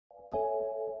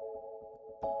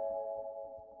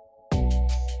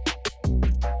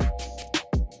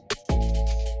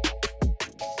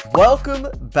Welcome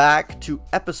back to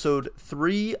episode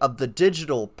 3 of the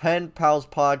Digital Pen Pals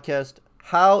podcast.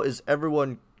 How is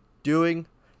everyone doing?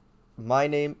 My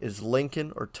name is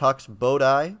Lincoln or Tux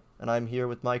Bodai, and I'm here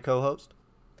with my co-host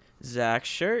Zach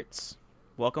Shirts.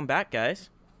 Welcome back,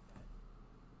 guys.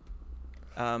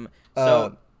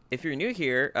 If you're new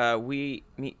here, me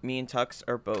and Tux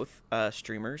are both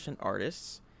streamers and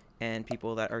artists and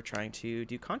people that are trying to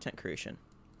do content creation.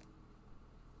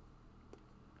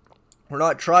 We're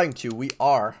not trying to, we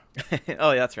are.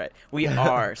 Oh, that's right. We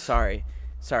are. Sorry.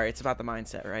 It's about the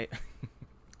mindset, right?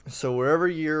 So wherever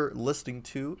you're listening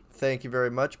to, thank you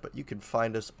very much. But you can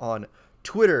find us on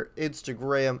Twitter,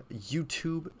 Instagram,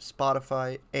 YouTube,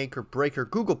 Spotify, Anchor, Breaker,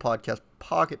 Google Podcast,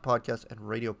 Pocket Podcast, and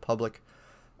Radio Public.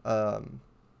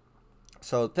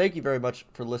 So thank you very much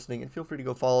for listening, and feel free to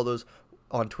go follow those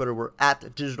on Twitter. We're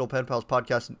at Digital Pen Pals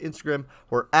Podcast, and Instagram,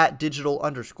 we're at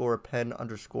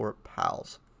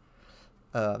digital_pen_pals.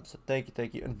 So thank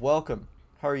you, and welcome.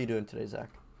 How are you doing today, Zach?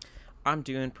 I'm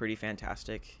doing pretty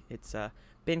fantastic. It's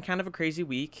been kind of a crazy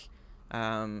week.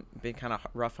 Been kind of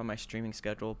rough on my streaming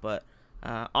schedule, but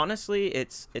honestly,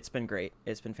 it's been great.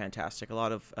 It's been fantastic. A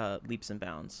lot of leaps and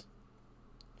bounds.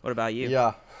 What about you?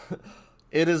 Yeah,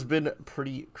 it has been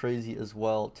pretty crazy as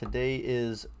well. Today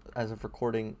is, as of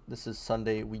recording, this is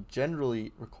Sunday. We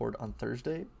generally record on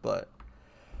Thursday, but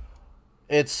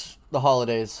it's the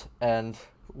holidays, and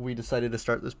we decided to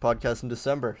start this podcast in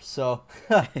December. So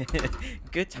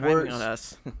good timing on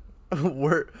us.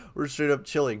 we're straight up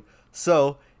chilling.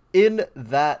 So in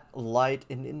that light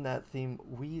and in that theme,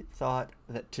 we thought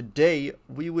that today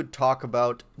we would talk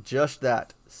about just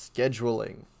that,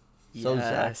 scheduling. So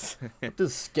yes. Zach, what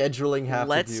does scheduling have to do?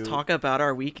 Let's talk about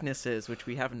our weaknesses, which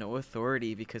we have no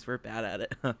authority because we're bad at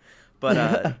it.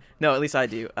 But no, at least I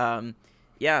do.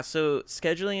 Yeah, so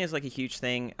scheduling is like a huge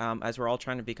thing. As we're all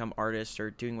trying to become artists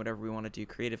or doing whatever we want to do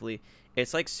creatively,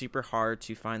 it's like super hard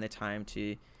to find the time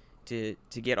to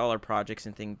get all our projects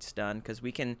and things done, because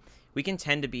we can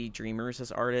tend to be dreamers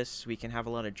as artists. We can have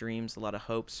a lot of dreams, a lot of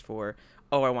hopes for,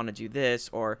 oh, I want to do this,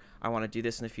 or I want to do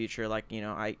this in the future. Like,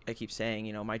 I keep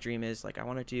saying, my dream is like, I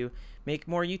want to make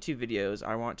more YouTube videos.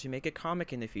 I want to make a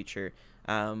comic in the future.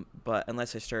 But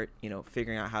unless I start,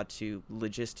 figuring out how to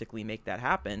logistically make that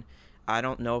happen, I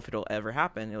don't know if it'll ever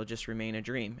happen. It'll just remain a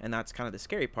dream. And that's kind of the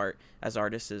scary part as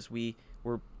artists, is we're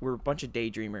a bunch of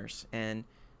daydreamers, and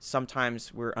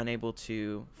sometimes we're unable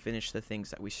to finish the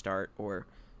things that we start, or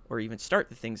even start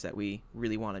the things that we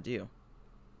really want to do.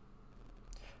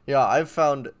 Yeah, I've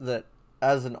found that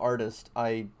as an artist,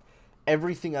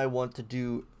 everything I want to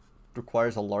do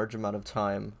requires a large amount of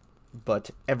time, but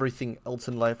everything else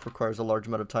in life requires a large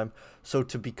amount of time. So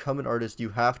to become an artist, you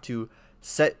have to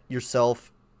set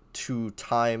yourself to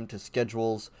time, to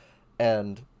schedules,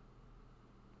 and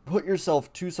put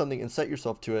yourself to something and set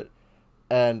yourself to it.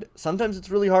 And sometimes it's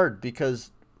really hard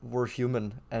because we're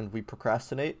human and we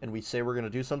procrastinate and we say we're going to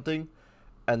do something,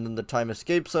 and then the time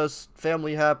escapes us.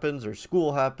 Family happens, or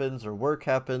school happens, or work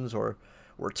happens, or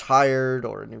we're tired,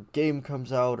 or a new game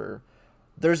comes out, or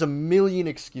there's a million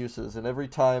excuses. And every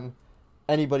time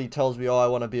anybody tells me, oh, I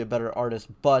want to be a better artist,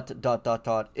 but ...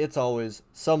 it's always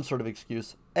some sort of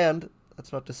excuse. And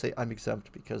that's not to say I'm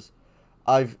exempt, because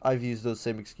I've used those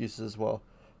same excuses as well.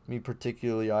 Me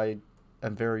particularly, I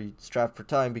am very strapped for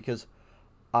time because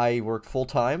I work full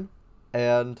time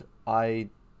and I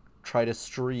try to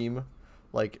stream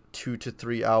like 2 to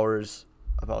 3 hours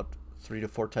about 3 to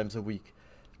 4 times a week.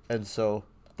 And so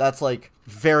that's like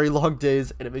very long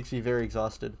days, and it makes me very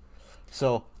exhausted.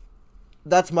 So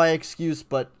that's my excuse,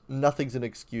 but nothing's an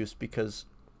excuse, because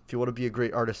if you want to be a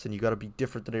great artist, then you got to be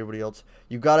different than everybody else.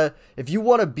 If you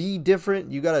want to be different,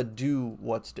 you got to do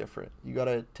what's different. You got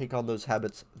to take on those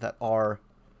habits that other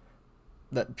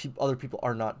people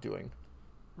are not doing.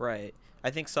 Right.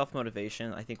 I think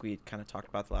self-motivation, I think we kind of talked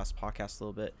about the last podcast a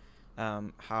little bit,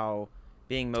 how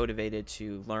being motivated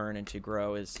to learn and to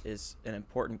grow is an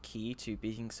important key to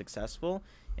being successful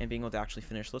and being able to actually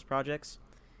finish those projects.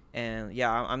 And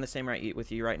yeah, I'm the same with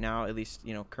you right now. At least,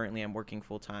 currently I'm working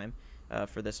full time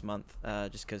for this month,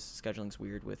 just because scheduling's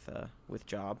weird with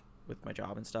my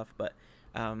job and stuff. But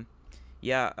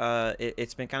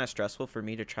it's been kind of stressful for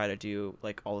me to try to do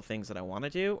like all the things that I want to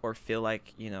do, or feel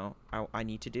like I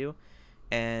need to do.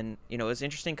 And it was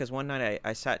interesting because one night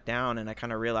I sat down and I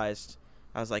kind of realized,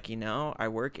 I was like, I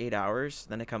work 8 hours,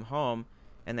 then I come home,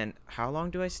 and then how long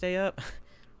do I stay up?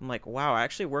 I'm like, wow, I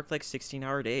actually work like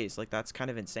 16-hour days. Like, that's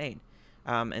kind of insane.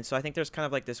 And so I think there's kind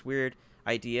of like this weird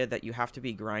idea that you have to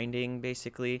be grinding,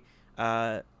 basically,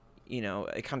 you know,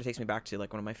 it kind of takes me back to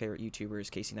like one of my favorite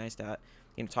YouTubers, Casey Neistat,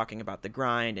 you know, talking about the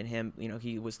grind and him, you know,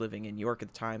 he was living in New York at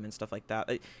the time and stuff like that.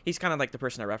 He's kind of like the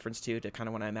person I reference to kind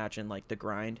of when I imagine like the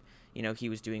grind. You know, he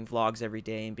was doing vlogs every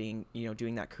day and being, you know,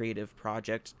 doing that creative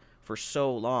project for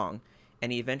so long,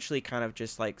 and he eventually kind of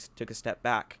just like took a step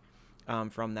back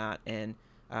from that. And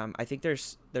I think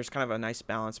there's kind of a nice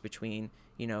balance between,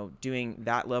 you know, doing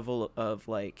that level of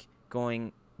like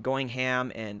going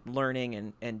ham and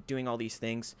learning and doing all these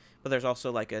things, but there's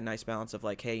also like a nice balance of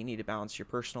like, hey, you need to balance your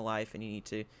personal life and you need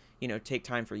to, you know, take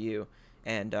time for you.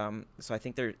 And so I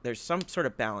think there's some sort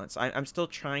of balance. I'm still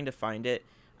trying to find it,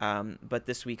 but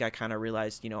this week I kind of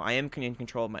realized, you know, I am in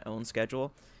control of my own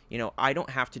schedule. You know, I don't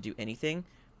have to do anything,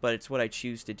 but it's what I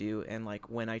choose to do, and like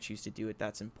when I choose to do it,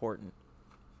 that's important.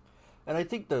 And I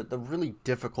think the really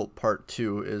difficult part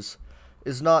too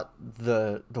is not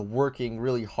the working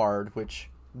really hard, which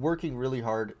working really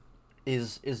hard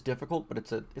is difficult, but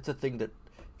it's a thing that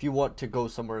if you want to go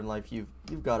somewhere in life,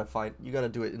 you've got to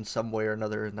do it in some way or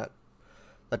another, and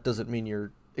that doesn't mean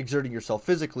you're exerting yourself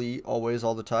physically always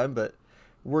all the time, but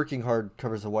working hard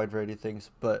covers a wide variety of things.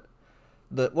 But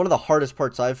one of the hardest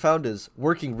parts I've found is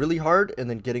working really hard and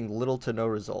then getting little to no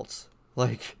results.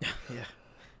 Like Yeah.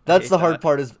 that's the hard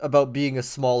part is about being a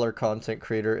smaller content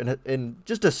creator, and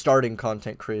just a starting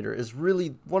content creator is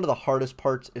really one of the hardest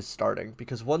parts is starting,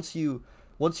 because once you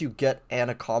get an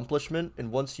accomplishment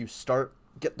and once you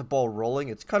get the ball rolling,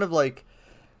 it's kind of like,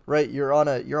 right, you're on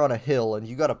a hill and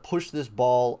you got to push this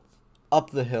ball up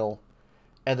the hill,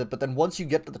 but then once you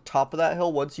get to the top of that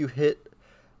hill, once you hit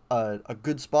a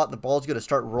good spot, the ball's going to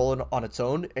start rolling on its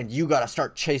own, and you got to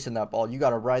start chasing that ball. You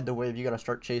got to ride the wave, you got to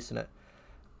start chasing it.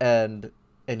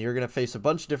 And you're going to face a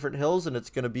bunch of different hills, and it's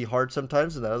going to be hard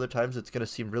sometimes, and then other times it's going to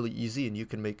seem really easy, and you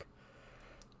can make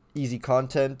easy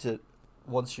content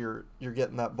once you're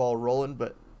getting that ball rolling.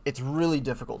 But it's really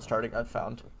difficult starting, I've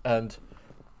found. And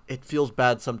it feels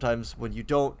bad sometimes when you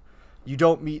don't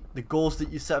meet the goals that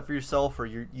you set for yourself, or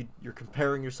you're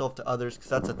comparing yourself to others,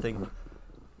 because that's a thing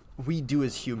we do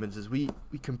as humans, is we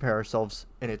compare ourselves,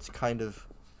 and it's kind of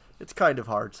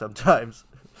hard sometimes.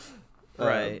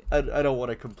 Right. I don't want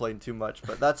to complain too much,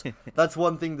 but that's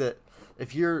one thing that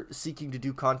if you're seeking to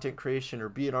do content creation or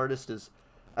be an artist, is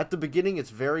at the beginning it's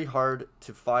very hard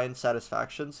to find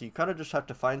satisfaction. So you kind of just have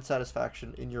to find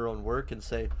satisfaction in your own work and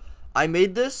say, I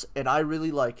made this and I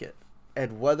really like it.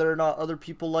 And whether or not other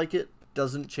people like it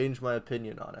doesn't change my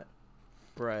opinion on it.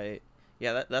 Right.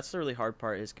 Yeah, that's the really hard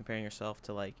part, is comparing yourself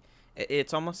to like,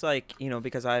 it's almost like, you know,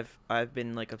 because I've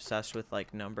been like obsessed with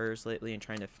like numbers lately and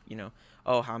trying to, you know,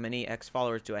 oh, how many X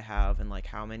followers do I have, and like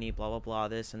how many blah blah blah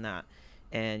this and that.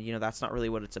 And you know, that's not really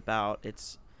what it's about.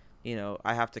 It's, you know,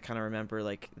 I have to kind of remember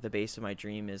like the base of my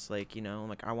dream is like, you know,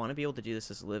 like I want to be able to do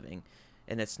this as a living.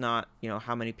 And it's not, you know,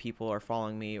 how many people are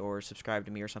following me or subscribe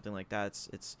to me or something like that.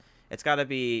 It's got to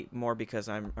be more because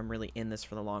I'm really in this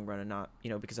for the long run, and not, you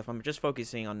know, because if I'm just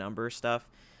focusing on number stuff,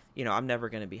 you know, I'm never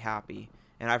going to be happy.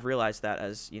 And I've realized that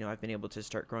as, you know, I've been able to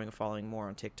start growing a following more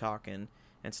on TikTok and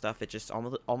stuff, it just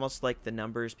almost like the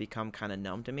numbers become kind of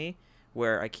numb to me,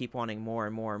 where I keep wanting more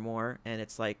and more and more, and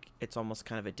it's like it's almost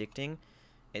kind of addicting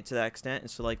to that extent. And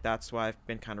so like that's why I've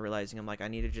been kind of realizing I'm like, I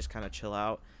need to just kind of chill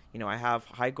out. You know, I have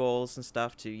high goals and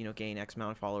stuff to, you know, gain X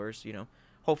amount of followers, you know,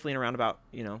 hopefully in a roundabout,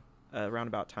 you know,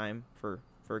 roundabout time for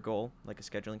a goal, like a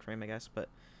scheduling frame, I guess. But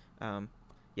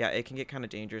yeah, it can get kind of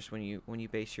dangerous when you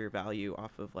base your value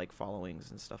off of like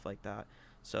followings and stuff like that.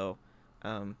 So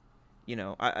you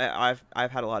know, I've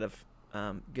had a lot of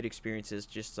good experiences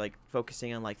just like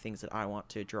focusing on like things that I want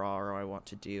to draw or I want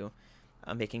to do,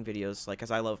 making videos, like, as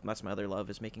that's my other love,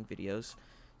 is making videos.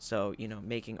 So, you know,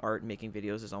 making art and making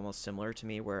videos is almost similar to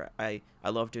me, where I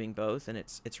love doing both, and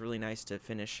it's really nice to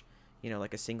finish, you know,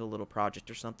 like a single little project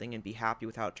or something and be happy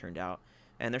with how it turned out.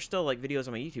 And there's still like videos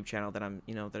on my YouTube channel that I'm,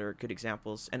 you know, that are good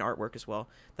examples, and artwork as well,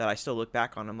 that I still look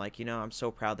back on. I'm like, you know, I'm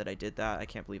so proud that I did that. I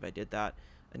can't believe I did that.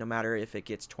 And no matter if it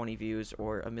gets 20 views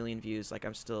or a million views, like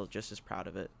I'm still just as proud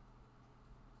of it.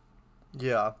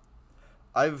 Yeah.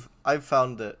 I've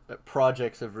found that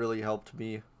projects have really helped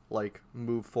me like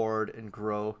move forward and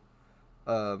grow.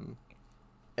 And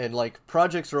like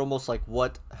projects are almost like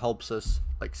what helps us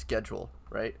like schedule,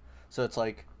 right? So it's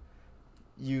like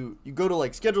you go to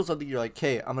like schedule something, you're like,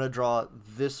 hey, I'm gonna draw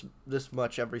this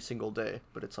much every single day.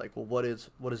 But it's like, well, what is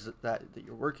it that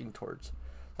you're working towards?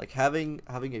 Like having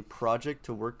a project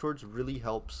to work towards really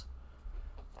helps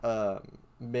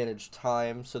manage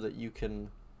time, so that you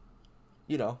can,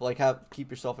 you know, like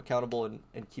keep yourself accountable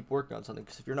and keep working on something.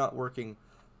 Because if you're not working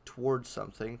towards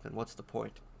something, then what's the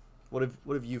point? What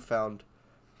have you found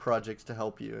projects to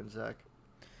help you, and Zach?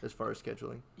 as far as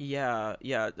scheduling. Yeah,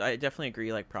 yeah, I definitely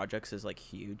agree. Like projects is like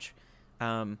huge,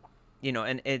 um,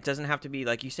 and it doesn't have to be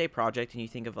like you say project and you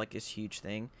think of like this huge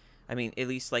thing. I mean, at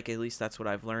least that's what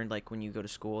I've learned. Like when you go to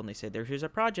school and they say here's a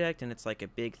project and it's like a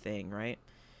big thing, right?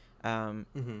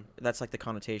 Mm-hmm. That's like the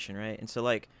connotation, right? And so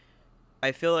like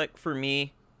I feel like for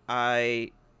me,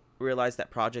 I realize that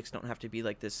projects don't have to be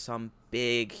like this some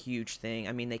big huge thing.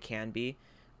 I mean, they can be,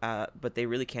 but they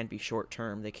really can be short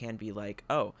term. They can be like,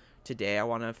 oh, today I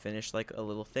want to finish like a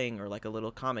little thing or like a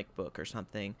little comic book or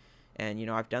something. And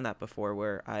I've done that before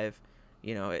where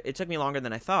it took me longer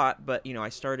than I thought, but I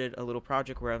started a little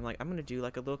project where I'm like, I'm gonna do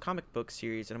like a little comic book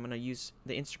series, and I'm gonna use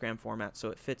the Instagram format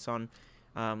so it fits on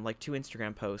like 2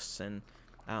 Instagram posts, and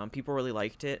people really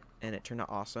liked it, and it turned out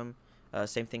awesome.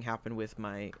 Same thing happened with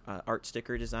my art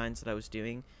sticker designs that I was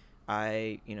doing.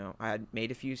 I had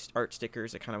made a few art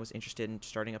stickers. I kind of was interested in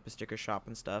starting up a sticker shop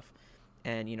and stuff.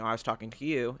 And, I was talking to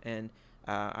you, and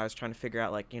I was trying to figure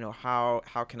out, like, how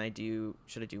can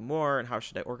should I do more, and how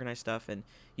should I organize stuff? And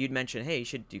you'd mentioned, hey, you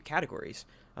should do categories.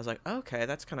 I was like, okay,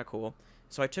 that's kind of cool.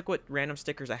 So I took what random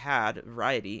stickers I had,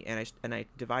 variety, and I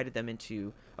divided them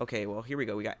into, okay, well, here we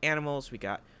go. We got animals, we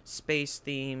got space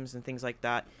themes and things like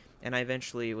that. And I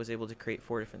eventually was able to create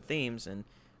 4 different themes, and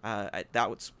that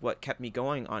was what kept me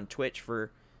going on Twitch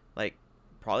for like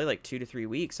probably like 2 to 3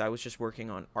 weeks. I was just working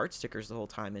on art stickers the whole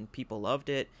time, and people loved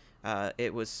it.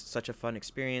 It was such a fun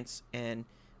experience, and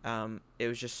it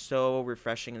was just so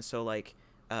refreshing and so like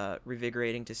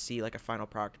revigorating to see like a final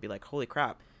product to be like, holy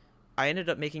crap, I ended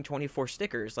up making 24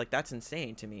 stickers. Like, that's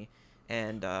insane to me.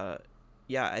 And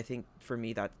yeah, I think for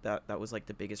me that was like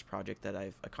the biggest project that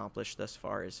I've accomplished thus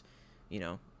far, is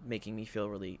making me feel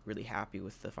really, really happy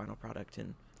with the final product,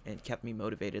 and kept me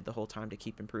motivated the whole time to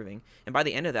keep improving. And by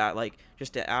the end of that, like,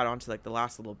 just to add on to like the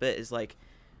last little bit, is like,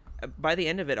 by the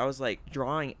end of it, I was like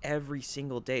drawing every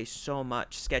single day so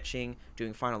much, sketching,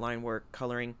 doing final line work,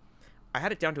 coloring. I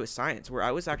had it down to a science where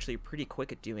I was actually pretty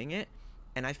quick at doing it,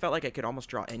 and I felt like I could almost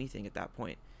draw anything at that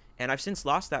point. And I've since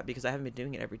lost that because I haven't been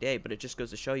doing it every day, but it just goes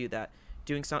to show you that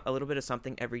doing a little bit of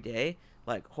something every day,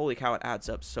 like, holy cow, it adds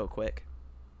up so quick.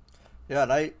 Yeah,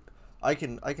 and I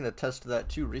can attest to that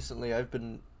too. Recently, I've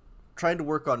been trying to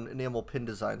work on enamel pin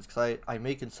designs because I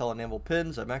make and sell enamel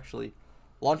pins. I'm actually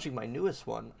launching my newest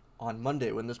one on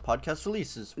Monday when this podcast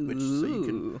releases.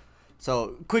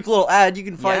 So quick little ad, you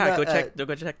can find that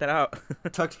go check that out.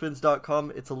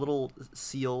 tuxpins.com. It's a little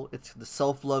seal. It's the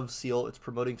self-love seal. It's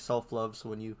promoting self-love. So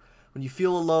when you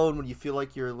feel alone, when you feel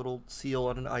like you're a little seal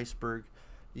on an iceberg,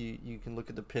 you can look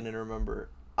at the pin and remember,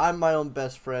 I'm my own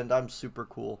best friend. I'm super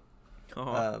cool.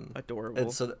 Oh, adorable.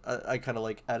 And so I kind of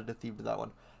like added a theme to that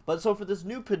one. But so for this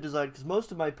new pin design, because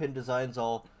most of my pin designs,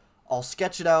 I'll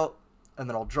sketch it out, and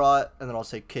then I'll draw it, and then I'll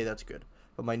say, okay, that's good.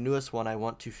 But my newest one, I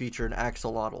want to feature an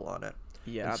axolotl on it.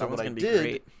 Yeah, and so that one's going to be great. What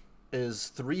I did is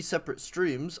 3 separate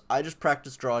streams. I just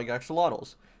practiced drawing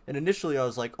axolotls. And initially I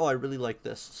was like, oh, I really like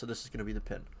this, so this is going to be the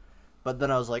pin. But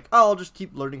then I was like, oh, I'll just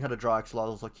keep learning how to draw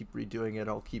axolotls. I'll keep redoing it.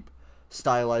 I'll keep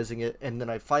stylizing it. And then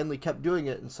I finally kept doing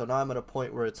it. And so now I'm at a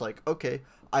point where it's like, okay,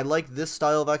 I like this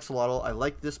style of axolotl. I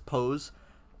like this pose.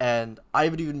 And I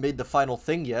haven't even made the final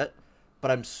thing yet.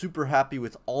 But I'm super happy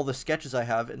with all the sketches I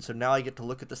have. And so now I get to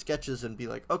look at the sketches and be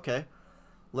like, okay,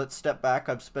 let's step back.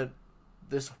 I've spent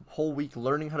this whole week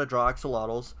learning how to draw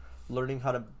axolotls, learning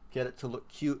how to get it to look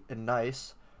cute and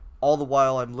nice. All the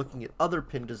while I'm looking at other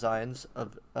pin designs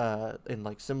of in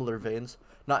like similar veins,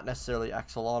 not necessarily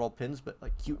axolotl pins, but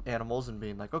like cute animals, and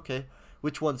being like, okay,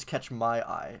 which ones catch my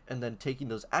eye? And then taking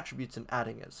those attributes and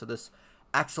adding it. So this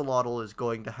axolotl is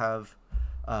going to have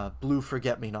blue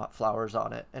forget-me-not flowers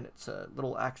on it, and it's a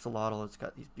little axolotl. It's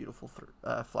got these beautiful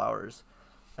flowers,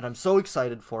 and I'm so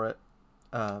excited for it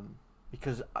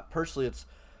because personally,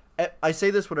 I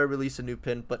say this when I release a new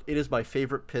pin, but it is my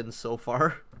favorite pin so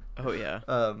far. Oh yeah.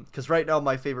 Because right now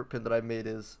my favorite pin that I made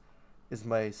is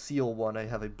my seal one. I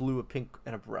have a blue, a pink,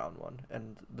 and a brown one,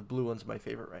 and the blue one's my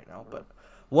favorite right now. But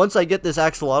once I get this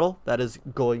axolotl, that is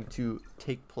going to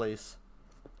take place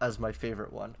as my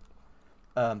favorite one.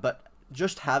 But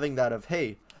just having that of,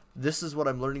 hey, this is what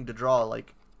I'm learning to draw,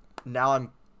 like, now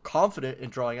I'm confident in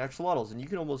drawing axolotls, and you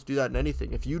can almost do that in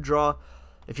anything. If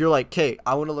you're like, okay,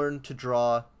 I want to learn to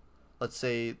draw, let's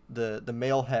say, the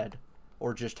male head,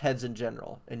 or just heads in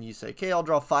general, and you say, okay, I'll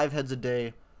draw 5 heads a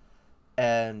day,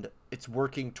 and it's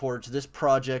working towards this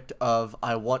project of,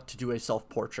 I want to do a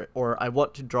self-portrait, or I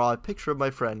want to draw a picture of my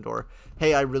friend, or,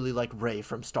 hey, I really like Rey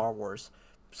from Star Wars,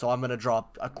 so I'm going to draw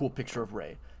a cool picture of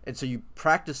Rey. And so you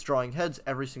practice drawing heads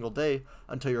every single day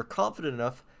until you're confident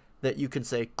enough that you can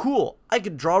say, cool, I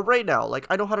can draw Rey now. Like,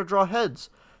 I know how to draw heads.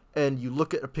 and you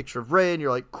look at a picture of Ray and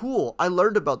you're like, cool, I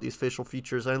learned about these facial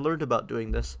features. I learned about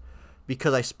doing this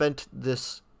because I spent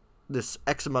this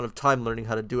X amount of time learning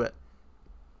how to do it.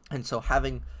 And so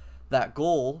having that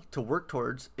goal to work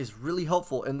towards is really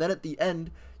helpful. And then at the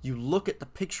end, you look at the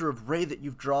picture of Ray that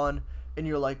you've drawn and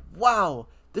you're like, wow,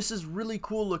 this is really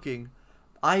cool looking.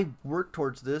 I worked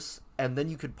towards this. And then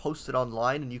you can post it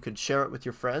online and you can share it with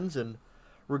your friends. And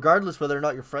regardless whether or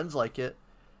not your friends like it,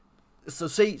 so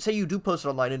say you do post it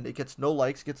online and it gets no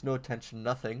likes, gets no attention,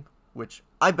 nothing, which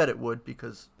I bet it would,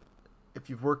 because if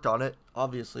you've worked on it,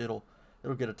 obviously it'll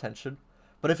get attention.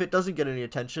 But if it doesn't get any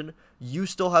attention, you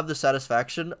still have the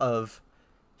satisfaction of,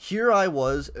 here I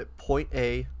was at point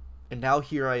A, and now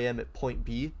here I am at point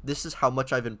B. This is how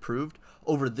much I've improved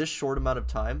over this short amount of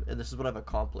time, and this is what I've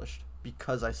accomplished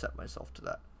because I set myself to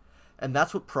that. And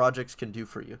that's what projects can do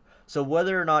for you. So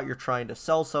whether or not you're trying to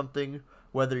sell something,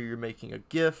 whether you're making a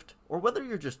gift, or whether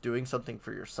you're just doing something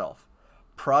for yourself,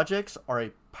 projects are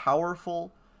a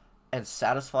powerful and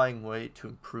satisfying way to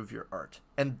improve your art.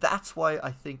 And that's why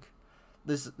I think,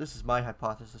 this is my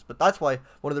hypothesis, but that's why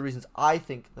one of the reasons I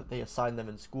think that they assign them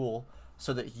in school,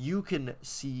 so that you can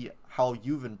see how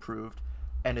you've improved,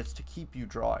 and it's to keep you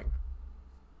drawing.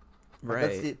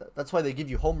 Right. That's why they give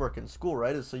you homework in school,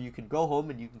 right? Is so you can go home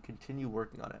and you can continue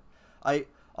working on it. I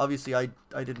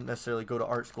didn't necessarily go to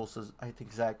art school, so I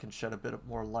think Zach can shed a bit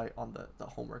more light on the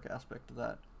homework aspect of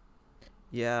that.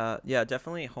 Yeah,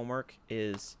 definitely homework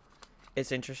it's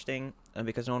interesting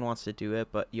because no one wants to do it,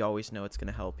 but you always know it's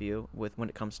going to help you with when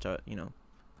it comes to,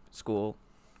 school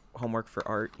homework for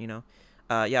art,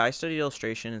 Yeah, I studied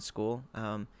illustration in school,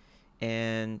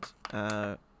 and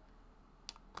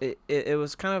it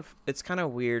was it's kind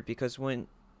of weird because when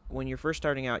you're first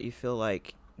starting out, you feel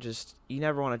like you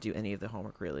never want to do any of the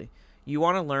homework really. You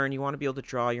want to learn, you want to be able to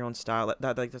draw your own style.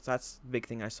 That's the big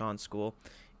thing I saw in school,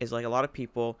 is like a lot of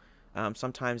people,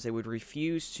 sometimes they would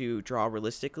refuse to draw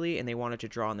realistically and they wanted to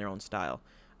draw in their own style,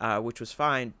 which was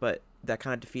fine, but that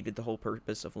kind of defeated the whole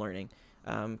purpose of learning.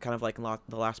 Kind of like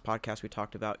the last podcast we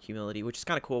talked about humility, which is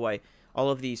kind of cool why all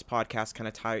of these podcasts kind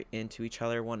of tie into each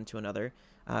other, one into another.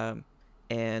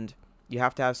 And you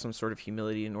have to have some sort of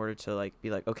humility in order to be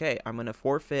like, okay, I'm going to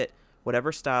forfeit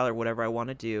whatever style or whatever I want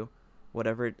to do,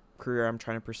 whatever career I'm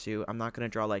trying to pursue. I'm not going to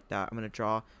draw like that. I'm going to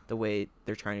draw the way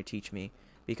they're trying to teach me,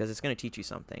 because it's going to teach you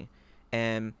something.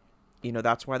 And,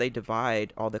 that's why they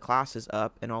divide all the classes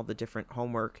up and all the different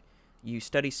homework. You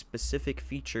study specific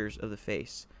features of the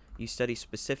face. You study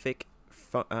specific,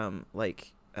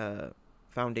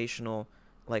 foundational,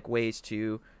 ways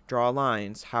to draw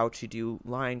lines, how to do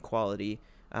line quality,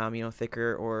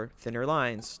 thicker or thinner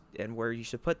lines, and where you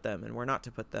should put them and where not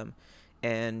to put them,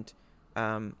 and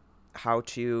how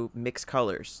to mix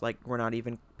colors. Like, we're not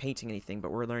even painting anything,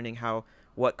 but we're learning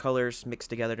what colors mix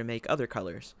together to make other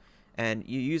colors. And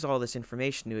you use all this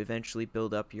information to eventually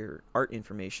build up your art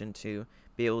information to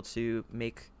be able to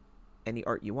make any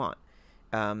art you want.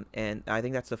 And I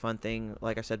think that's the fun thing.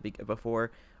 Like I said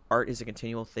before, art is a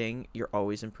continual thing. You're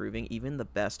always improving. Even the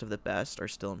best of the best are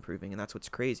still improving, and that's what's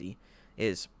crazy.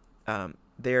 Is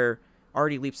they're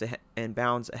already leaps and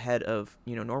bounds ahead of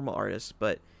normal artists,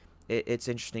 but it's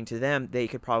interesting to them. They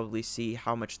could probably see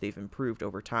how much they've improved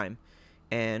over time,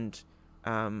 and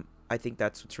I think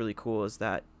that's what's really cool, is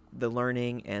that the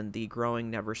learning and the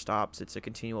growing never stops. It's a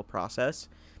continual process,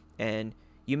 and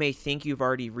you may think you've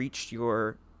already reached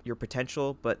your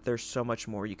potential, but there's so much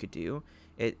more you could do.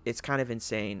 It's kind of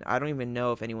insane. I don't even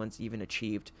know if anyone's even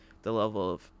achieved the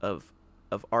level of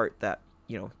art that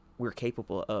we're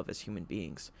capable of as human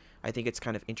beings. I think it's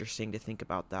kind of interesting to think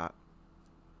about that.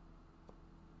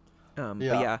 But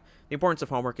yeah, the importance of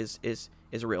homework is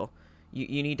real.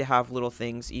 You need to have little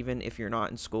things, even if you're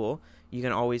not in school. You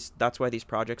can always, that's why these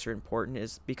projects are important,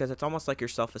 is because it's almost like your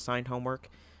self-assigned homework.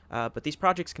 But these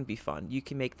projects can be fun. You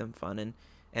can make them fun.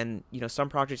 And some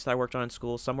projects that I worked on in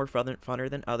school, some were funner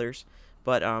than others.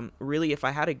 But really, if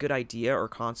I had a good idea or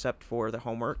concept for the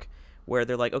homework, where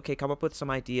they're like, okay, come up with some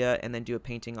idea and then do a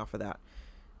painting off of that.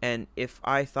 And if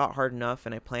I thought hard enough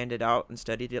and I planned it out and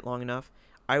studied it long enough,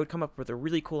 I would come up with a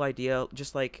really cool idea,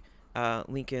 just like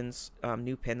Lincoln's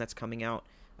new pen that's coming out.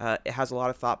 It has a lot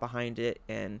of thought behind it,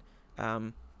 and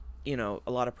a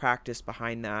lot of practice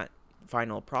behind that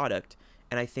final product.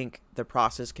 And I think the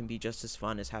process can be just as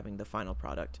fun as having the final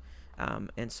product.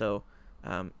 And so,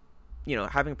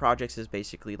 having projects is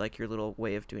basically like your little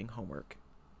way of doing homework.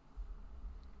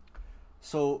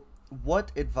 So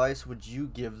what advice would you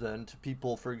give then to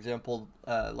people, for example,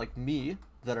 like me,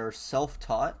 that are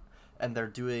self-taught and they're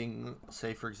doing,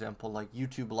 say, for example, like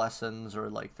YouTube lessons, or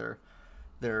like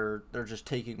they're just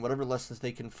taking whatever lessons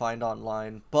they can find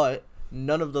online, but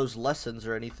none of those lessons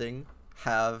or anything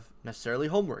have necessarily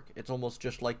homework. It's almost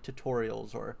just like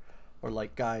tutorials or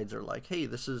like guides, or like, hey,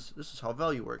 this is how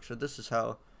value works, or this is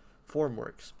how form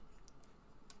works.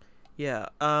 Yeah.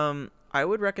 I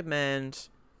would recommend,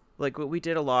 like, what we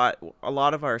did a lot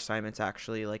of our assignments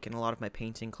actually, like in a lot of my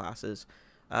painting classes,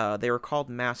 they were called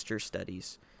master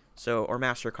studies, so, or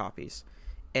master copies.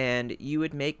 And you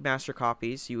would make master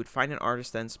copies, you would find an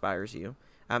artist that inspires you.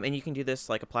 And you can do this,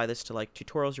 like, apply this to like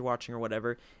tutorials you're watching or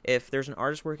whatever. If there's an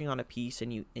artist working on a piece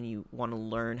and you want to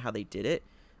learn how they did it,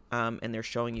 and they're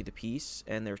showing you the piece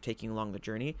and they're taking along the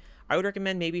journey, I would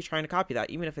recommend maybe trying to copy that,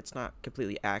 even if it's not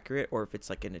completely accurate, or if it's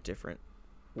like in a different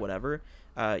whatever.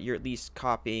 You're at least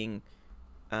copying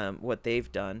what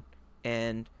they've done.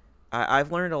 And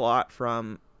I've learned a lot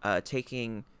from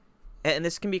taking, and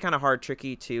this can be kind of hard,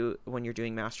 tricky too, when you're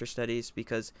doing master studies,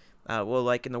 because well,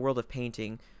 like in the world of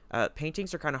painting,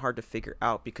 paintings are kind of hard to figure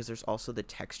out because there's also the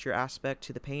texture aspect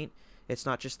to the paint. It's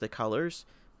not just the colors,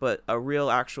 but a real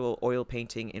actual oil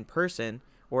painting in person,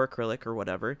 or acrylic or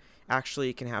whatever,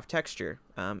 actually can have texture,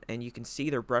 and you can see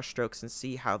their brush strokes and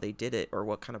see how they did it or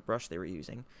what kind of brush they were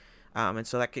using. And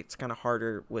so that gets kind of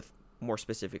harder with more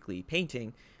specifically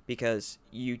painting, because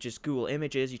you just Google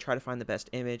images, you try to find the best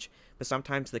image, but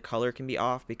sometimes the color can be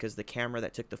off because the camera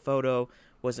that took the photo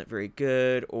wasn't very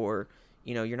good, or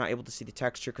you're not able to see the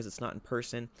texture because it's not in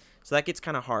person. So that gets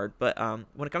kind of hard. But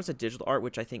when it comes to digital art,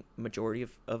 which I think majority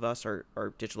of us are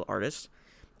digital artists,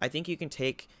 I think you can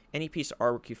take any piece of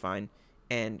artwork you find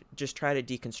and just try to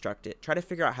deconstruct it. Try to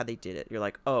figure out how they did it. You're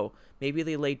like, oh, maybe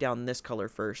they laid down this color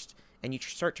first, and you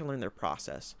start to learn their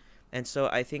process. And so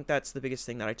I think that's the biggest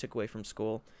thing that I took away from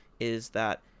school, is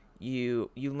that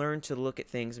you learn to look at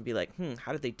things and be like,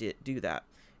 how did they do that?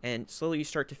 And slowly you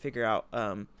start to figure out,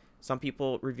 some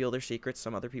people reveal their secrets,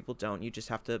 some other people don't. You just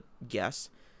have to guess.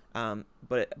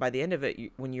 But by the end of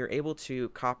it, when you're able to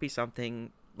copy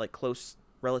something like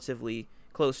relatively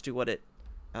close to what it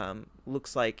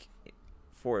looks like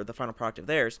for the final product of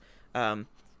theirs,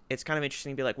 it's kind of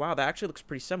interesting to be like, wow, that actually looks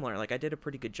pretty similar. Like, I did a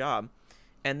pretty good job.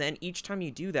 And then each time you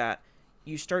do that,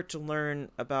 you start to learn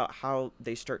about how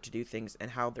they start to do things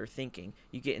and how they're thinking.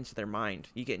 You get into their mind,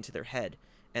 you get into their head,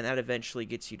 and that eventually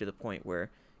gets you to the point where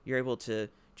you're able to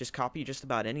just copy just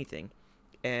about anything.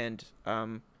 And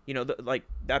like,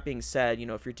 that being said,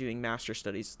 if you're doing master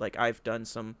studies, like I've done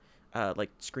some like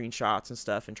screenshots and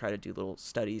stuff and try to do little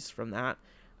studies from that.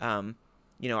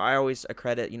 I always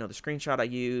accredit the screenshot I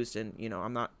used, and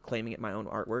I'm not claiming it my own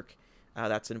artwork.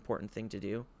 That's an important thing to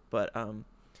do. But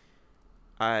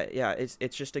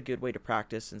it's just a good way to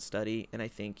practice and study. And I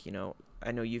think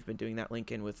I know you've been doing that,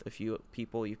 Lincoln, with a few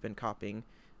people. You've been copying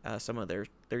some of their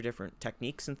different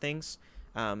techniques and things.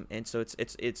 And so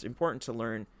it's important to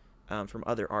learn from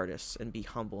other artists and be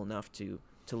humble enough to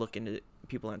look into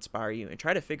people that inspire you and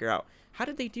try to figure out, how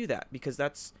did they do that? Because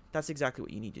that's exactly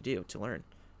what you need to do to learn.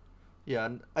 Yeah,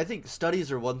 and I think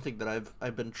studies are one thing that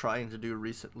I've been trying to do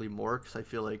recently more, because I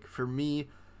feel like for me,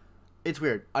 it's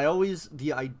weird.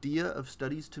 The idea of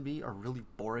studies to me are really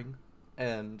boring,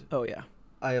 and oh yeah,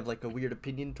 I have like a weird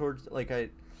opinion towards, like, I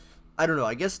don't know.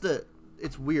 I guess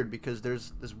it's weird because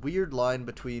there's this weird line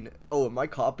between, oh, am I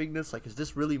copying this? Like, is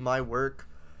this really my work?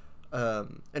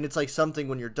 And it's like something,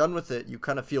 when you're done with it, you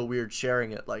kind of feel weird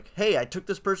sharing it. Like, hey, I took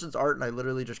this person's art and I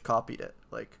literally just copied it.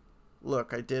 Like,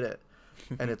 look, I did it.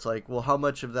 And it's like, well, how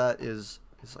much of that is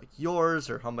like yours,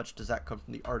 or how much does that come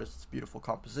from the artist's beautiful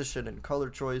composition and color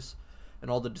choice and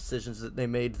all the decisions that they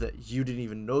made that you didn't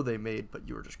even know they made, but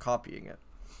you were just copying it.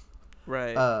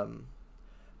 Right.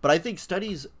 But I think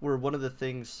studies were one of the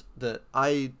things that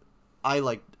I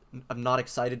like. I'm not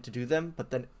excited to do them,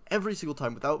 but then every single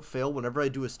time, without fail, whenever I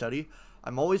do a study,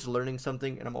 I'm always learning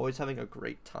something and I'm always having a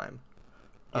great time.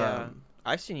 Yeah,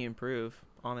 I've seen you improve,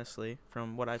 honestly,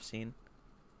 from what I've seen.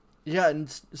 Yeah, and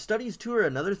studies too are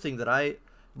another thing that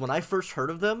when I first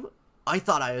heard of them, I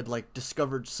thought I had like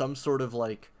discovered some sort of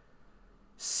like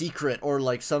secret, or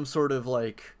like some sort of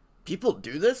like, people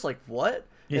do this, like what?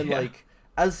 And like,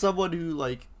 as someone who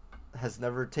like has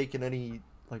never taken any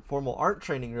like formal art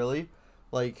training really,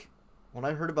 like when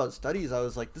I heard about studies, I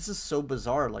was like, this is so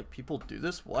bizarre, like people do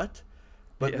this, what?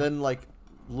 But then like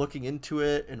looking into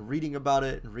it and reading about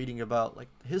like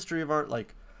the history of art,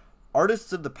 like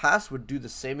artists of the past would do the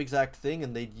same exact thing,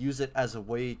 and they'd use it as a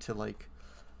way to like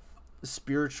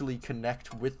spiritually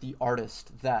connect with the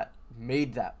artist that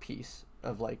made that piece,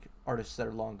 of like artists that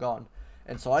are long gone.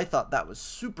 And so I thought that was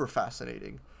super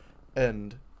fascinating,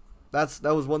 and that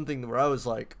was one thing where I was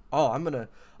like, oh, I'm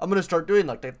gonna start doing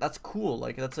like that. That's cool.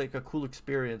 Like, that's like a cool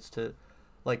experience to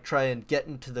like try and get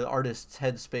into the artist's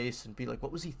headspace and be like,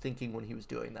 what was he thinking when he was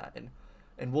doing that?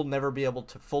 And we'll never be able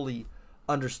to fully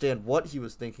understand what he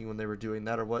was thinking when they were doing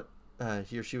that, or what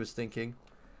he or she was thinking.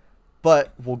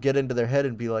 But we'll get into their head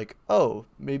and be like, oh,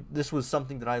 maybe this was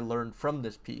something that I learned from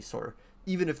this piece, or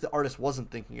even if the artist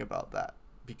wasn't thinking about that,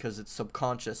 because it's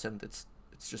subconscious and it's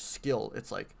just skill.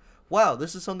 It's like, wow,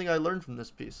 this is something I learned from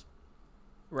this piece.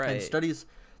 Right. And studies,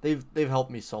 they've helped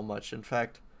me so much. In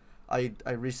fact, I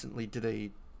recently did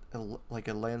a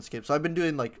landscape. So I've been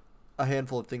doing like a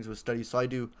handful of things with studies.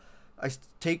 So I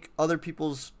take other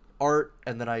people's art,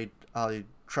 and then I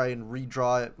try and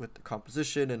redraw it with the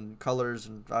composition and colors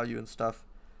and value and stuff.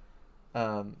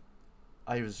 I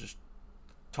was just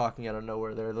talking out of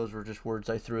nowhere there. Those were just words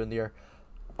I threw in the air.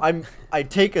 I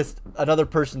take another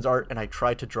person's art and I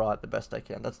try to draw it the best I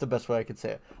can. That's the best way I can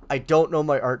say it. I don't know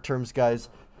my art terms, guys.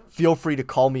 Feel free to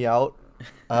call me out.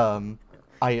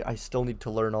 I still need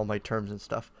to learn all my terms and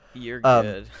stuff. You're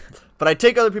good. But I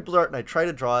take other people's art and I try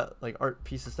to draw it, like art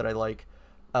pieces that I like.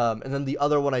 And then the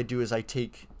other one I do is I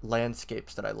take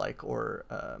landscapes that I like, or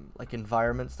like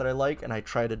environments that I like, and I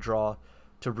try to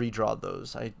redraw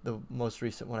those. The most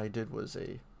recent one I did was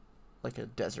a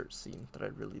desert scene that I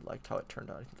really liked how it turned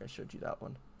out. I think I showed you that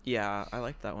one. Yeah, I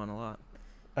like that one a lot.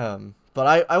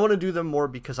 But I want to do them more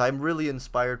because I'm really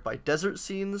inspired by desert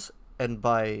scenes and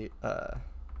by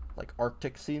like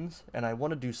Arctic scenes, and I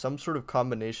want to do some sort of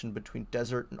combination between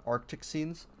desert and Arctic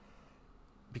scenes,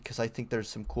 because I think there's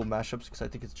some cool mashups, because I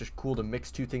think it's just cool to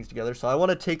mix two things together. So I want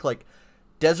to take like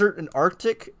desert and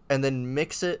Arctic and then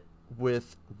mix it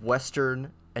with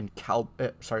Western and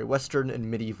Western and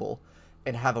medieval,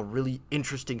 and have a really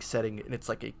interesting setting. And it's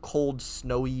like a cold,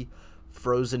 snowy,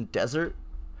 frozen desert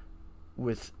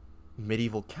with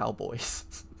medieval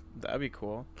cowboys. That'd be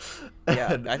cool.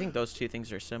 Yeah, I think those two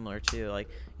things are similar too. Like,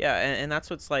 yeah, and that's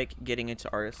what's like getting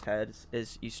into artist heads,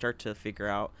 is you start to figure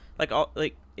out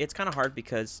it's kind of hard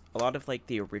because a lot of like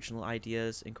the original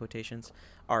ideas in quotations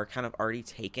are kind of already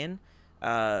taken,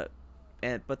 but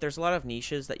there's a lot of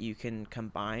niches that you can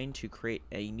combine to create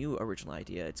a new original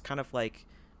idea. It's kind of like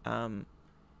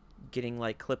getting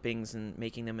like clippings and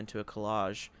making them into a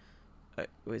collage.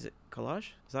 Is it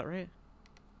collage? Is that right?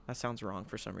 That sounds wrong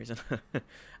for some reason.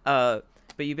 But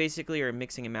you basically are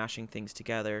mixing and mashing things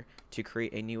together to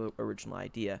create a new original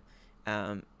idea.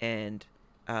 Like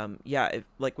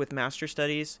with master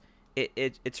studies,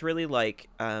 it's really like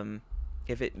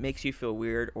if it makes you feel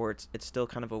weird, or it's still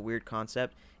kind of a weird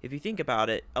concept. If you think about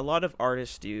it, a lot of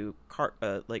artists do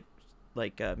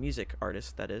music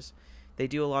artists, that is, they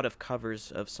do a lot of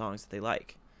covers of songs that they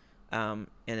like, and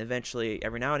eventually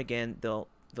every now and again they'll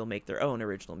make their own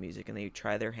original music, and they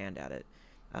try their hand at it.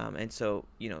 And so,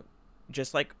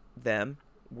 just like them,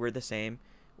 we're the same.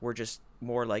 We're just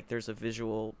more like there's a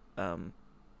visual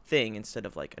thing instead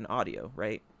of like an audio,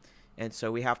 right? And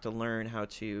so we have to learn how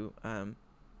to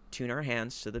tune our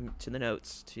hands to the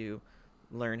notes to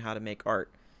learn how to make art.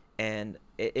 And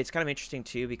it's kind of interesting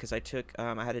too, because I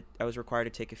was required to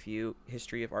take a few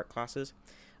history of art classes.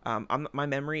 My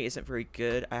memory isn't very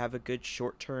good. I have a good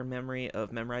short-term memory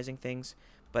of memorizing things,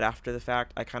 but after the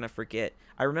fact, I kind of forget.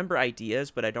 I remember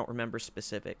ideas, but I don't remember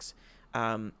specifics.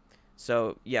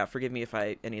 So yeah, forgive me if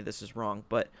any of this is wrong,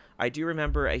 but I do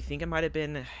remember, I think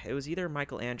it was either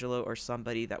Michelangelo or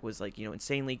somebody that was like,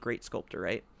 insanely great sculptor,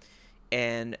 right?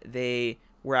 And they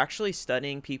were actually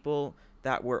studying people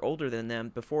that were older than them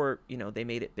before, they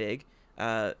made it big.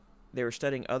 They were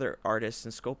studying other artists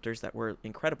and sculptors that were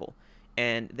incredible.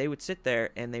 And they would sit there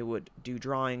and they would do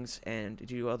drawings and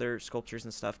do other sculptures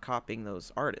and stuff, copying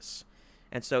those artists.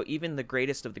 And so even the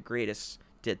greatest of the greatest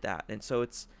did that. And so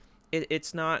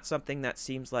it's not something that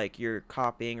seems like you're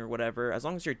copying or whatever. As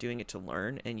long as you're doing it to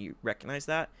learn and you recognize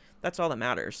that, that's all that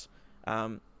matters.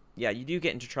 Yeah, you do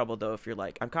get into trouble though if you're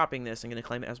like, I'm copying this, I'm going to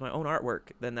claim it as my own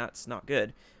artwork. Then that's not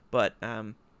good. But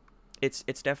it's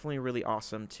definitely really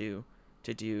awesome to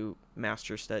do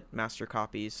master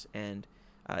copies, and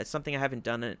it's something I haven't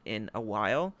done in a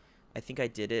while. I think I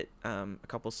did it a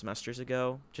couple semesters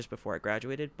ago, just before I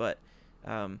graduated. But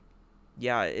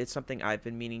yeah, it's something I've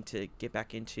been meaning to get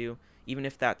back into. Even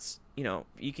if that's,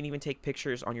 you can even take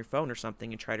pictures on your phone or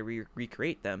something and try to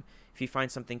recreate them. If you find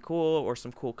something cool or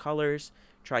some cool colors,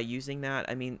 try using that.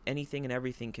 I mean, anything and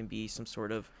everything can be some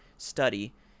sort of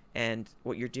study. And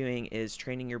what you're doing is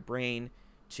training your brain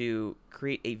to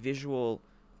create a visual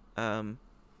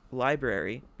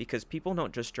library, because people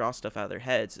don't just draw stuff out of their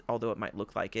heads, although it might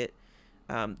look like it.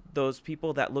 Those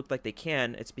people that look like they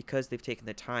can, it's because they've taken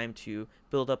the time to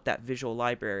build up that visual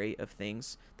library of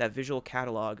things, that visual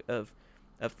catalog of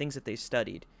things that they've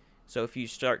studied. So if you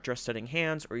start just studying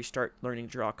hands, or you start learning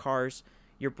to draw cars,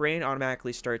 your brain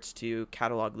automatically starts to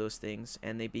catalog those things,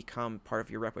 and they become part of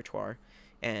your repertoire.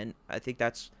 And I think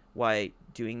that's why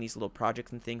doing these little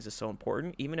projects and things is so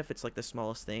important. Even if it's like the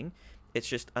smallest thing, it's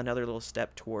just another little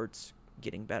step towards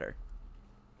getting better.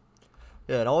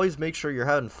 Yeah, and always make sure you're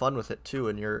having fun with it too,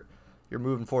 and you're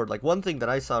moving forward. Like one thing that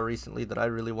I saw recently that I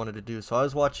really wanted to do. So I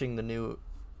was watching the new,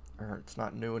 or it's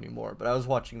not new anymore, but I was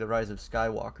watching The Rise of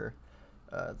Skywalker,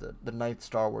 the ninth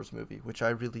Star Wars movie, which I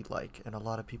really like, and a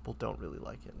lot of people don't really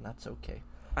like it, and that's okay.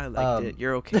 I liked it.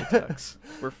 You're okay, Tux.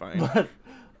 We're fine. But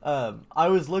I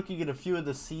was looking at a few of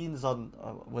the scenes on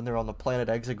when they're on the planet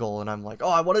Exegol, and I'm like, oh,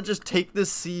 I want to just take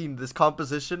this scene, this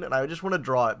composition, and I just want to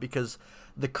draw it because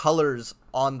the colors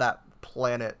on that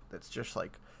planet, it's just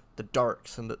like the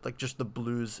darks and like just the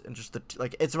blues and just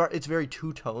like it's very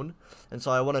two-tone, and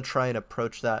so I want to try and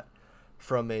approach that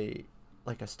from a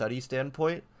study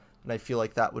standpoint, and I feel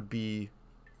like that would be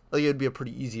like it would be a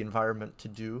pretty easy environment to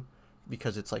do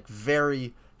because it's like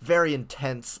very very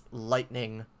intense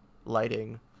lighting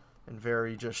and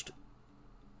very just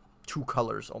two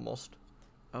colors almost.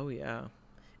 Oh yeah,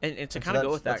 and to And kind of so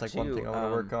go with that that's too. like one thing I want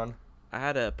to work on. I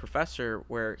had a professor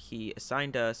where he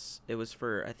assigned us, it was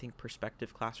for, I think,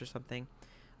 perspective class or something.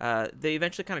 They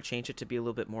eventually kind of changed it to be a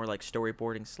little bit more like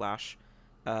storyboarding slash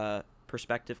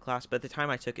perspective class. But at the time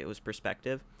I took it, was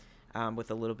perspective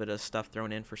with a little bit of stuff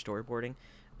thrown in for storyboarding.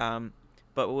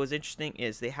 But what was interesting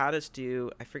is they had us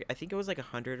do, I think it was like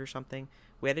 100 or something.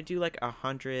 We had to do like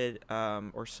 100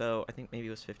 or so. I think maybe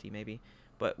it was 50 maybe.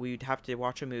 But we'd have to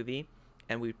watch a movie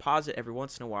and we'd pause it every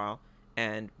once in a while.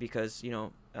 And because,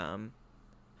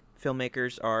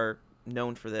 filmmakers are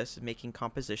known for this, making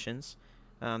compositions.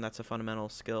 That's a fundamental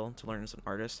skill to learn as an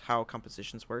artist, how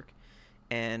compositions work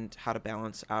and how to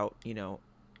balance out,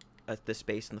 the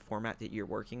space and the format that you're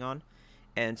working on.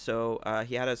 And so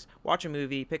he had us watch a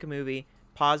movie, pick a movie,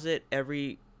 pause it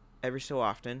every so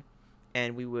often,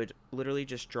 and we would literally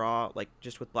just draw, like,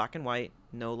 just with black and white,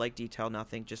 no, like, detail,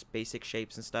 nothing, just basic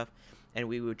shapes and stuff, and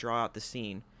we would draw out the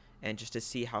scene and just to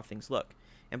see how things look.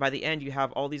 And by the end, you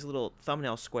have all these little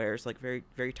thumbnail squares, like very,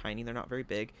 very tiny. They're not very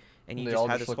big. And you just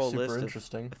have this whole list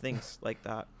of things like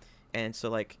that. And so,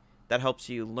 like, that helps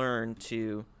you learn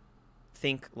to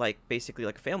think like basically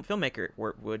like a filmmaker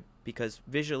would, because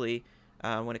visually,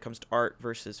 when it comes to art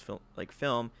versus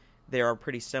film, they are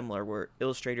pretty similar, where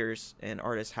illustrators and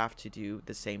artists have to do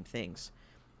the same things.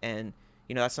 And,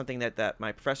 that's something that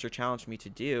my professor challenged me to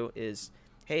do is,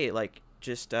 hey, like,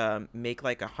 just make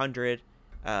like 100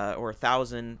 or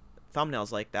 1,000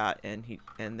 thumbnails like that, and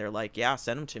they're like, yeah,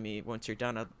 send them to me once you're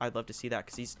done. I'd love to see that,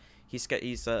 because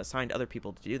he's assigned other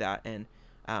people to do that, and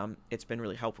it's been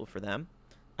really helpful for them,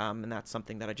 and that's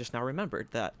something that I just now remembered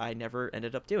that I never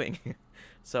ended up doing.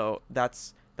 So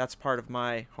that's part of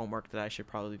my homework that I should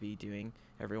probably be doing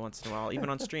every once in a while, even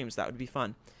on streams. That would be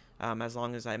fun. As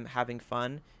long as I'm having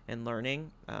fun and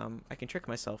learning, I can trick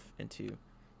myself into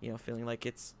feeling like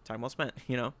it's time well spent,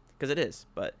 because it is,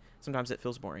 but sometimes it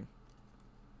feels boring.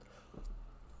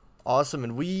 Awesome.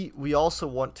 And we also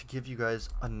want to give you guys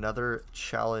another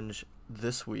challenge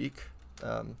this week.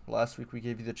 Last week we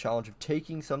gave you the challenge of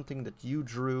taking something that you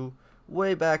drew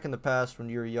way back in the past when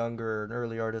you were younger or an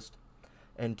early artist,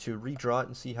 and to redraw it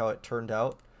and see how it turned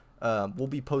out. We'll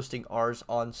be posting ours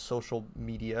on social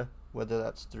media, whether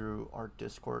that's through our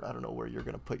Discord. I don't know where you're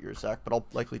going to put yours, Zach, but I'll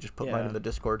likely just put mine in the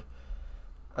Discord.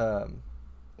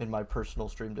 In my personal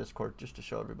stream Discord, just to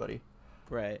show everybody.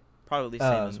 Right. Probably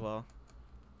same as well.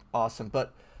 Awesome.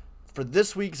 But for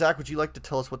this week, Zach, would you like to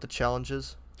tell us what the challenge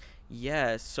is?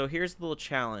 Yes. So here's the little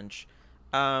challenge.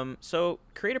 So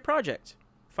create a project.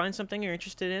 Find something you're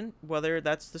interested in, whether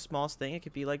that's the smallest thing. It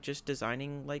could be like just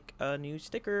designing like a new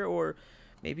sticker, or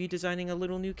maybe designing a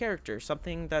little new character.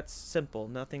 Something that's simple.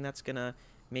 Nothing that's going to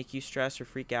make you stress or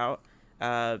freak out.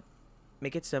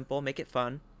 Make it simple. Make it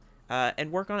fun.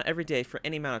 And work on it every day for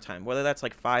any amount of time, whether that's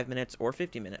like 5 minutes or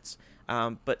 50 minutes.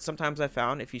 But sometimes I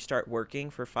found if you start working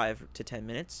for 5 to 10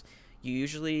 minutes, you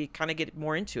usually kind of get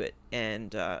more into it,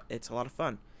 and it's a lot of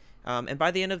fun. And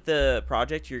by the end of the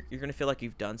project, you're going to feel like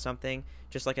you've done something.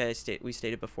 Just like we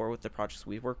stated before with the projects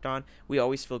we've worked on, we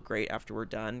always feel great after we're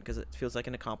done because it feels like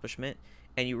an accomplishment,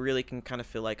 and you really can kind of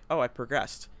feel like, oh, I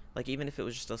progressed. Like, even if it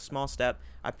was just a small step,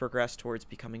 I progressed towards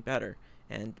becoming better.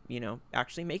 And,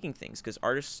 actually making things, because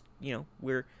artists,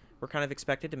 we're kind of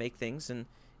expected to make things, and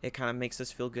it kind of makes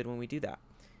us feel good when we do that.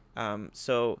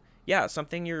 So yeah,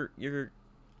 something you're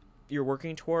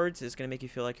working towards is going to make you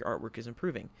feel like your artwork is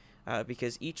improving,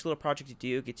 because each little project you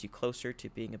do gets you closer to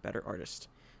being a better artist.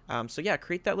 So yeah,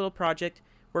 create that little project,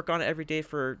 work on it every day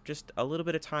for just a little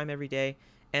bit of time every day,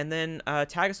 and then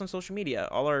tag us on social media.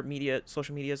 All our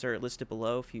social medias are listed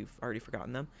below if you've already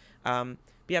forgotten them.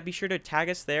 But yeah, be sure to tag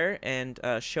us there and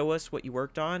show us what you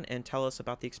worked on and tell us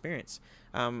about the experience.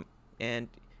 And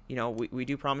we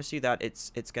do promise you that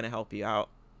it's going to help you out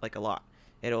like a lot.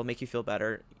 It'll make you feel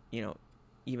better,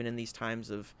 even in these times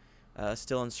of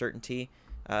still uncertainty.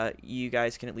 You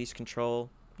guys can at least control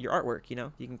your artwork.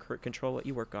 You can control what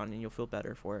you work on, and you'll feel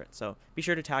better for it. So be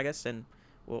sure to tag us, and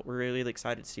we're really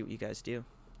excited to see what you guys do.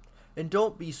 And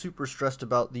don't be super stressed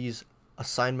about these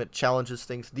assignment challenges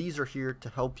things. These are here to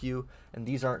help you, and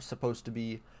these aren't supposed to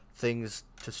be things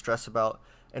to stress about.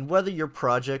 And whether your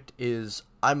project is,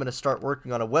 I'm going to start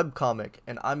working on a webcomic,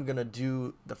 and I'm going to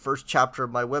do the first chapter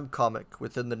of my webcomic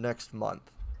within the next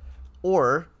month,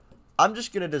 or I'm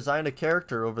just going to design a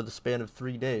character over the span of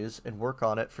 3 days and work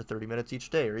on it for 30 minutes each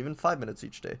day, or even 5 minutes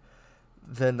each day,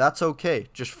 then that's okay.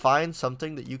 Just find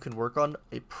something that you can work on,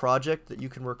 a project that you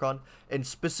can work on, and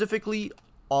specifically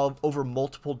over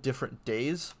multiple different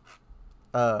days,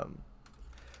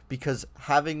 because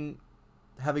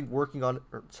working on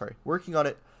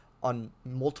it on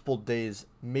multiple days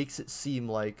makes it seem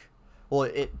like, well,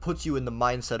 it puts you in the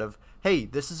mindset of, hey,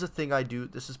 this is a thing I do,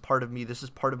 this is part of me, this is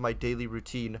part of my daily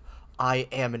routine, I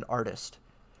am an artist.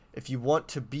 If you want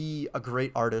to be a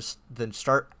great artist, then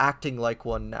start acting like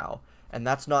one now. And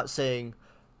that's not saying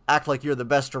act like you're the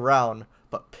best around,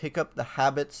 but pick up the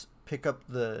habits, pick up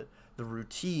the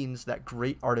routines that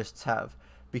great artists have.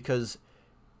 Because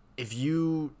if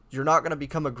you're not going to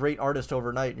become a great artist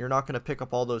overnight, you're not going to pick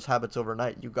up all those habits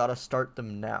overnight. You got to start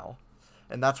them now.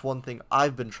 And that's one thing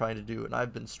I've been trying to do and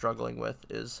I've been struggling with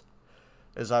is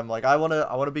I'm like, I want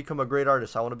to become a great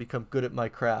artist. I want to become good at my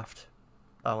craft.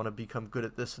 I want to become good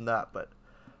at this and that, but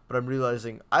I'm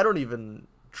realizing I don't even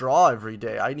draw every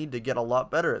day. I need to get a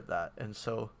lot better at that. And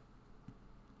so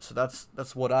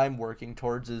that's what I'm working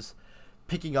towards, is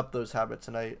picking up those habits,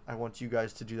 and I want you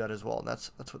guys to do that as well. And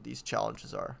that's what these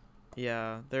challenges are.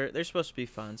 Yeah, they're supposed to be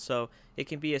fun. So it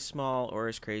can be as small or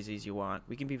as crazy as you want.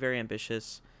 We can be very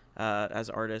ambitious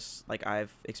as artists. Like,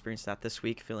 I've experienced that this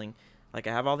week, feeling like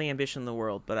I have all the ambition in the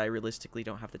world, but I realistically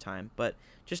don't have the time. But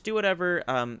just do whatever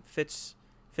fits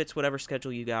whatever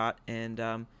schedule you got, and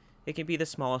it can be the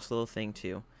smallest little thing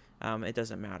too. It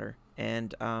doesn't matter.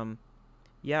 And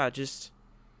yeah, just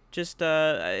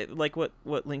like what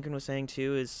Lincoln was saying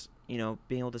too is, being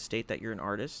able to state that you're an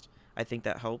artist. I think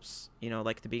that helps.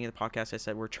 Like at the beginning of the podcast, I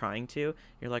said we're trying to.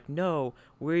 You're like, no,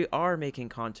 we are making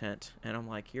content, and I'm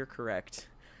like, you're correct.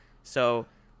 So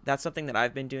that's something that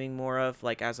I've been doing more of,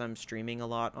 like as I'm streaming a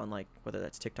lot on, like, whether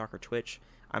that's TikTok or Twitch.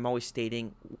 I'm always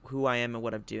stating who I am and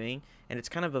what I'm doing, and it's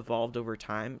kind of evolved over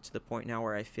time to the point now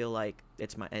where I feel like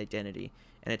it's my identity,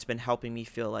 and it's been helping me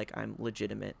feel like I'm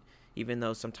legitimate, even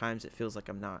though sometimes it feels like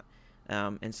I'm not.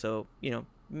 And so,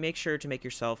 make sure to make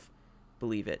yourself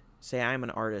believe it. Say I'm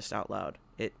an artist out loud.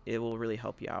 It will really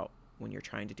help you out when you're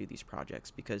trying to do these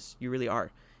projects, because you really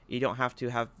are. You don't have to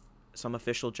have some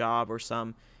official job or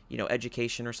some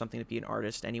education or something to be an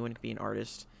artist. Anyone can be an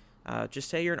artist. Just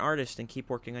say you're an artist and keep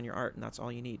working on your art, and that's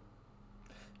all you need.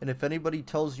 And if anybody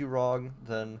tells you wrong,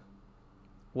 then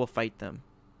we'll fight them.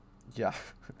 Yeah.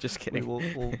 Just kidding.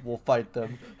 We'll fight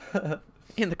them.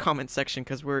 In the comment section,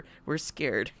 because we're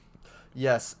scared.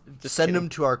 Yes. Just send kidding. them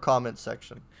to our comment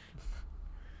section.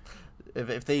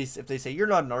 If they say you're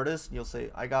not an artist, and you'll say,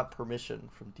 I got permission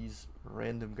from these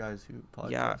random guys who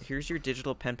podcast. Yeah, here's your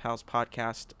Digital Pen Pals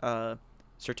podcast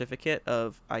certificate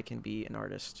of I can be an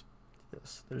artist.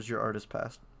 Yes, there's your artist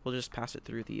pass. We'll just pass it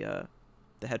through the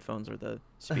headphones or the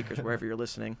speakers wherever you're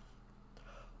listening.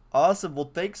 Awesome.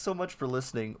 Well, thanks so much for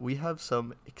listening. We have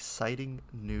some exciting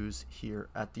news here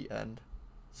at the end.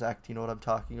 Zach, do you know what I'm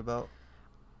talking about?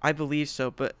 I believe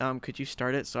so, but could you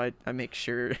start it so I make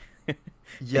sure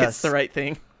Yes. it's the right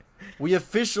thing? We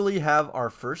officially have our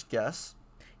first guest.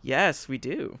 Yes, we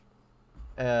do.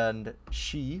 And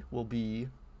she will be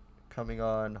coming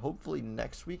on hopefully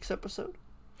next week's episode.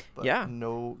 But yeah.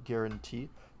 No guarantee.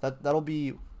 That'll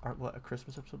be a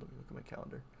Christmas episode? Let me look at my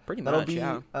calendar. Pretty That'll much, be,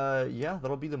 yeah.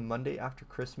 That'll be the Monday after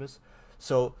Christmas.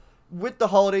 So with the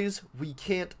holidays, we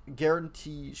can't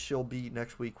guarantee she'll be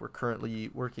next week. We're currently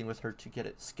working with her to get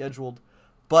it scheduled.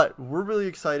 But we're really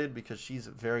excited because she's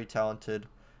very talented.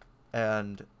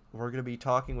 And we're going to be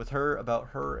talking with her about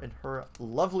her and her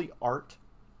lovely art.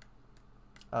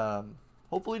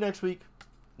 Hopefully next week.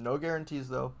 No guarantees,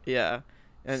 though. Yeah.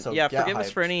 And So yeah, get forgive us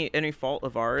for hyped. any fault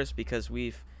of ours, because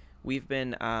we've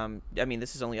been I mean,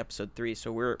 this is only episode 3,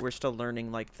 so we're still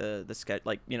learning, like, the schedule,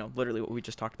 like, literally what we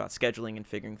just talked about, scheduling and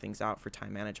figuring things out for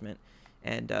time management,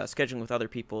 and scheduling with other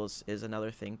people is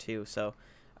another thing too. So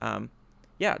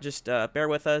yeah, just bear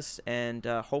with us, and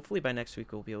hopefully by next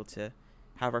week we'll be able to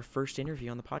have our first interview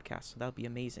on the podcast. So that'll be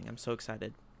amazing. I'm so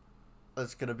excited.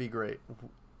 That's going to be great.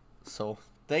 So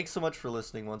thanks so much for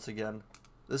listening once again.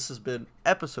 This has been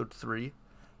episode 3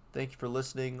 Thank you for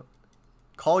listening.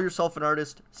 Call yourself an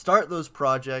artist. Start those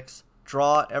projects.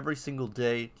 Draw every single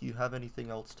day. Do you have anything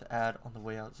else to add on the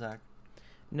way out, Zach?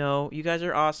 No, you guys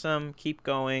are awesome. Keep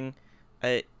going.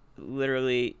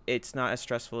 Literally, it's not as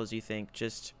stressful as you think.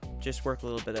 Just work a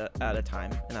little bit at a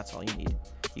time, and that's all you need.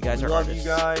 You guys are artists. We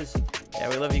love you guys. Yeah,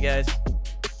 we love you guys.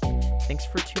 Thanks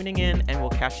for tuning in, and we'll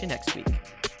catch you next week.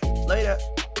 Later.